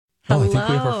Hello. I think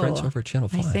we have our friends over at Channel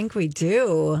 5. I think we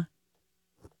do.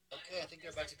 Okay, I think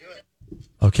they're about to do it.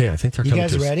 Okay, I think they're coming. You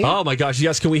guys ready? Oh my gosh,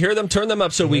 yes. Can we hear them? Turn them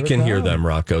up so we can hear them,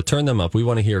 Rocco. Turn them up. We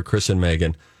want to hear Chris and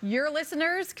Megan. Your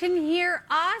listeners can hear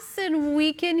us and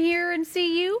we can hear and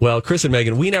see you. Well, Chris and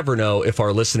Megan, we never know if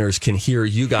our listeners can hear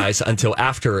you guys until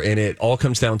after, and it all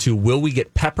comes down to, will we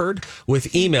get peppered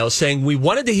with emails saying we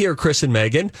wanted to hear Chris and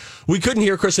Megan? We couldn't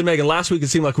hear Chris and Megan. Last week it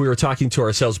seemed like we were talking to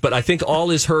ourselves, but I think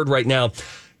all is heard right now.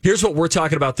 Here's what we're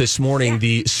talking about this morning.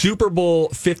 The Super Bowl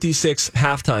 56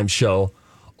 halftime show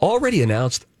already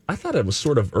announced. I thought it was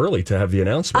sort of early to have the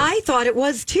announcement. I thought it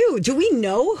was too. Do we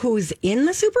know who's in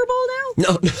the Super Bowl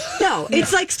now? No,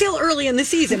 it's like still early in the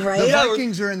season, right? The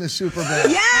Vikings are in the Super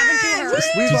Bowl. Yeah,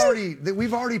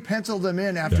 We've already penciled them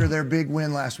in after their big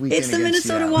win last weekend. it's the against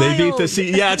Minnesota Seattle. Wild.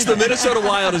 They beat it's the Minnesota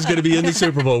Wild is going to be in the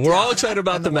Super Bowl. We're all excited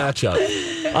about the matchup.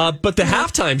 But the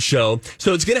halftime show,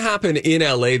 so it's going to happen in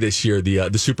LA this year, the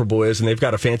Super Bowl is, and they've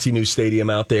got a fancy new stadium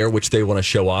out there, which they want to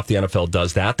show off. The NFL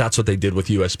does that. That's what they did with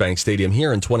US Bank Stadium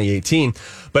here in 2018.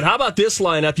 But how about this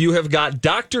lineup? You have got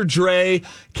Dr. Dre,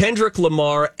 Kendrick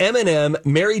Lamar, Eminem,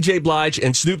 Mary J. Blige,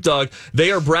 and Snoop Dogg.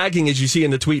 They are bragging, as you see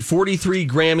in the tweet, 43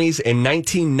 Grammys and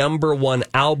 19 number one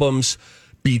albums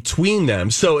between them.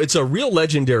 So it's a real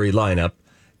legendary lineup.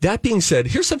 That being said,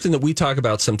 here's something that we talk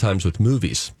about sometimes with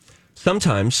movies.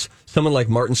 Sometimes someone like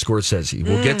Martin Scorsese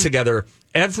will get together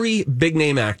every big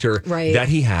name actor that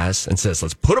he has and says,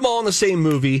 let's put them all in the same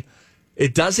movie.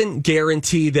 It doesn't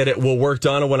guarantee that it will work.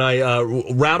 Donna, when I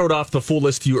rattled off the full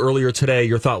list to you earlier today,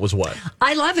 your thought was what?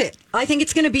 I love it. I think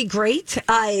it's going to be great.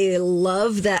 I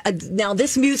love that. Now,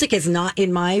 this music is not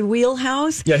in my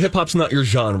wheelhouse. Yeah, hip-hop's not your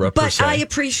genre, per But se. I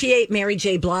appreciate Mary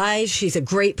J. Blige. She's a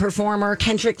great performer.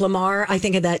 Kendrick Lamar, I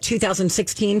think of that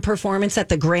 2016 performance at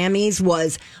the Grammys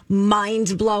was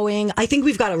mind-blowing. I think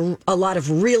we've got a lot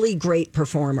of really great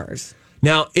performers.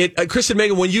 Now, Chris and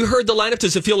Megan, when you heard the lineup,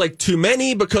 does it feel like too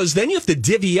many? Because then you have to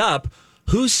divvy up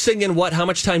who's singing what, how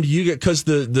much time do you get? Because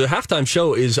the halftime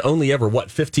show is only ever,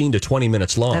 15 to 20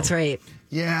 minutes long. That's right.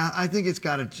 Yeah, I think it's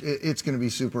going to be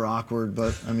super awkward,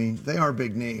 but I mean, they are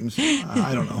big names.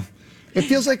 I don't know. It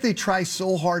feels like they try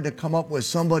so hard to come up with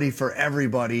somebody for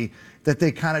everybody that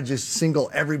they kind of just single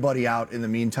everybody out in the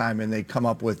meantime, and they come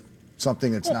up with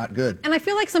something that's not good. And I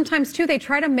feel like sometimes, too, they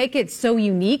try to make it so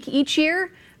unique each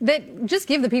year that just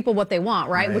give the people what they want,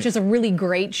 right? Which is a really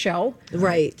great show.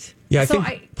 Right. Yeah, I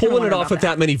think pulling it off with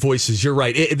that many voices, you're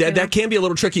right. That can be a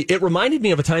little tricky. It reminded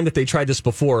me of a time that they tried this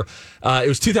before. It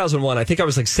was 2001. I think I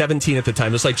was like 17 at the time.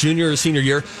 It was like junior or senior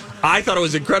year. I thought it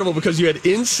was incredible because you had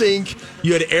NSYNC,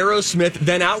 you had Aerosmith,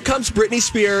 then out comes Britney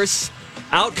Spears,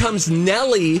 out comes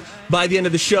Nelly by the end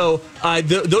of the show.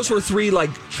 Those were three like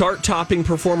chart-topping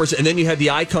performers, and then you had the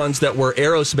icons that were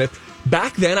Aerosmith.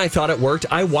 Back then, I thought it worked.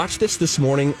 I watched this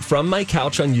morning from my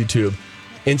couch on YouTube,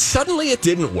 and suddenly it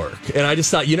didn't work. And I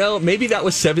just thought, maybe that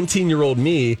was 17-year-old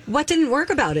me. What didn't work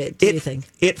about it, do you think?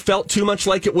 It felt too much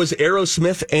like it was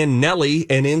Aerosmith and Nelly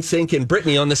and NSYNC and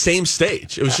Britney on the same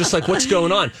stage. It was just like, what's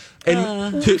going on?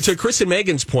 And to Chris and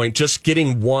Megan's point, just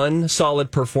getting one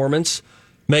solid performance.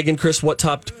 Megan, Chris, what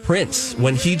topped Prince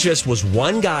when he just was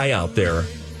one guy out there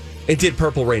and did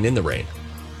Purple Rain in the Rain?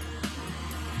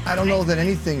 I don't know that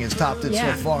anything has topped it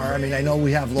so far. I mean, I know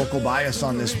we have local bias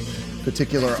on this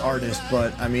particular artist,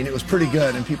 but I mean, it was pretty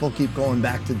good, and people keep going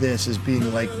back to this as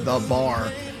being like the bar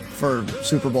for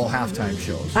Super Bowl halftime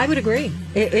shows. I would agree.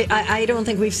 I don't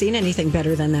think we've seen anything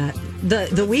better than that.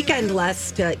 The weekend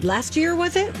last year,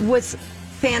 was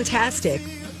fantastic.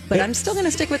 But I'm still going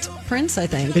to stick with Prince, I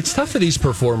think. It's tough for these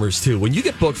performers, too. When you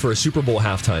get booked for a Super Bowl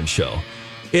halftime show,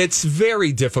 it's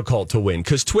very difficult to win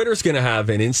because Twitter's going to have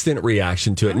an instant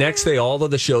reaction to it. Next day, all of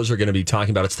the shows are going to be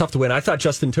talking about it. It's tough to win. I thought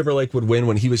Justin Timberlake would win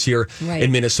when he was here in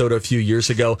Minnesota a few years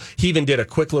ago. He even did a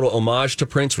quick little homage to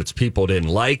Prince, which people didn't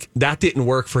like. That didn't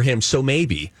work for him. So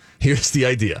maybe, here's the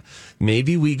idea.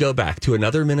 Maybe we go back to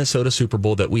another Minnesota Super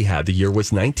Bowl that we had. The year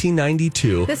was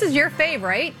 1992. This is your fave,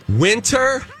 right?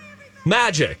 Winter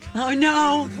Magic. Oh,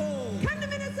 no. Come to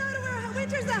Minnesota where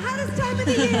winter's the hottest time of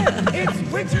the year.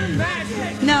 It's winter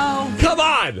magic. No. Come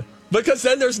on. Because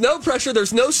then there's no pressure.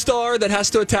 There's no star that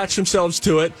has to attach themselves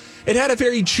to it. It had a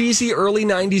very cheesy early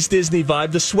 90s Disney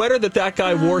vibe. The sweater that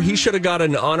guy wore, he should have got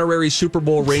an honorary Super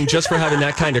Bowl ring just for having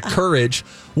that kind of courage.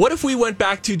 What if we went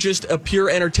back to just a pure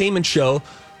entertainment show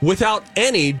without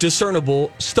any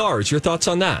discernible stars? Your thoughts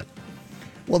on that?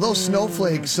 Well, those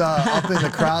snowflakes up in the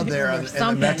crowd there in the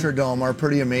Metrodome are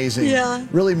pretty amazing. Yeah.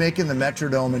 Really making the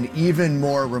Metrodome an even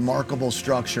more remarkable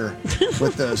structure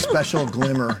with the special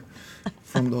glimmer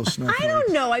from those snowflakes. I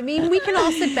don't know. I mean, we can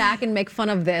all sit back and make fun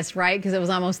of this, right? Because it was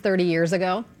almost 30 years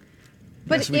ago.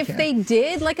 But Yes, we if can. they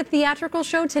did like a theatrical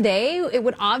show today, it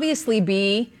would obviously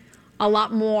be a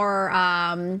lot more,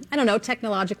 I don't know,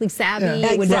 technologically savvy.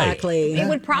 Yeah. It would, Exactly. It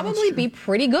would probably be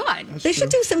pretty good. They should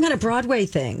do some kind of Broadway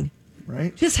thing.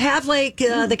 Right? Just have like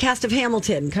the cast of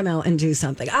Hamilton come out and do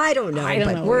something. I don't know, I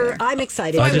don't but know. I'm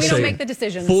excited. I we just don't say, make the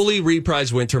decisions. Fully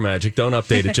reprise Winter Magic. Don't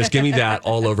update it. Just give me that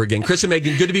all over again. Chris and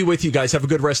Megan, good to be with you guys. Have a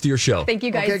good rest of your show. Thank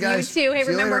you guys. Okay, guys. You too. Hey,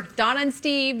 See you remember, later. Donna and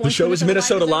Steve. The show is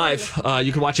Minnesota Live.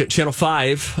 You can watch it Channel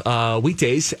 5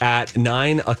 weekdays at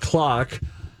 9 o'clock.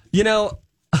 You know,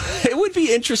 it would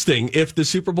be interesting if the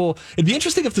Super Bowl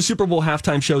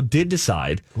halftime show did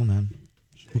decide. Cool, man.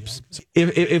 Oops.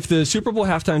 If the Super Bowl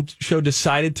halftime show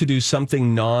decided to do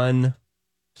something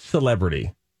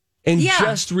non-celebrity and Yeah.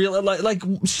 just real like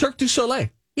Cirque du Soleil.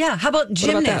 Yeah, how about about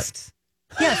gymnasts?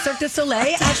 Yeah, Cirque du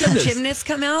Soleil. Have some gymnasts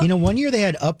come out. You know, one year they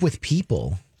had Up with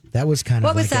People. That was kind of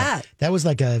What was like that? That was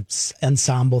like a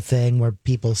ensemble thing where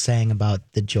people sang about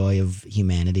the joy of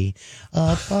humanity.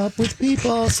 Up with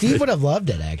people. Steve would have loved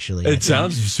it, actually. It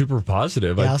sounds super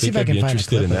positive. Yeah, I I'll see think if I I'd can be find a interested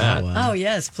clip in of that that. one. Oh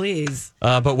yes, please.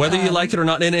 But whether you like it or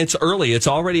not, and it's early, it's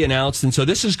already announced, and so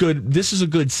this is good. This is a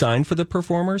good sign for the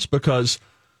performers because,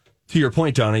 to your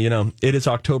point, Donna, you know it is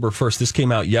October 1st. This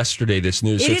came out yesterday. This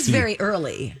news. It So is very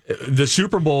early, the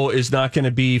Super Bowl is not going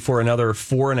to be for another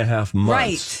 4.5 months.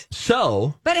 Right.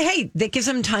 So, but hey, that gives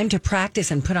them time to practice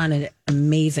and put on an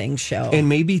amazing show. and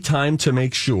maybe time to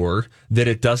make sure that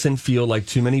it doesn't feel like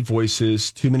too many voices,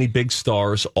 too many big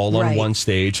stars all on Right. one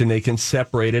stage, and they can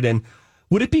separate it. And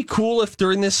would it be cool if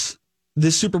during this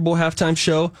Super Bowl halftime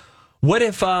show, what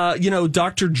if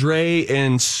Dr. Dre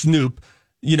and Snoop,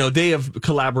 they have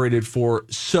collaborated for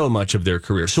so much of their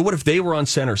career. So what if they were on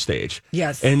center stage?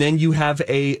 Yes. And then you have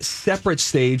a separate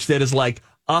stage that is like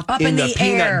up in in the the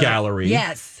peanut air. gallery.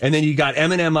 Yes. And then you got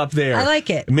Eminem up there. I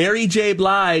like it. Mary J.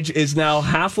 Blige is now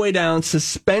halfway down,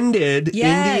 suspended in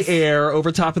Yes. the air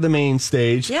over top of the main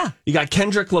stage. Yeah. You got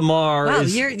Kendrick Lamar. Wow,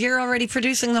 you're already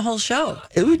producing the whole show.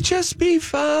 It would just be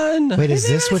fun. Wait, is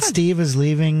this what Steve is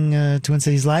leaving Twin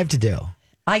Cities Live to do?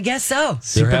 I guess so.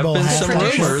 Super have Bowl been some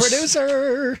halftime show rumors.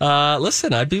 producer.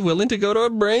 Listen, I'd be willing to go to a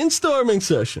brainstorming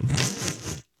session.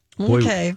 Okay.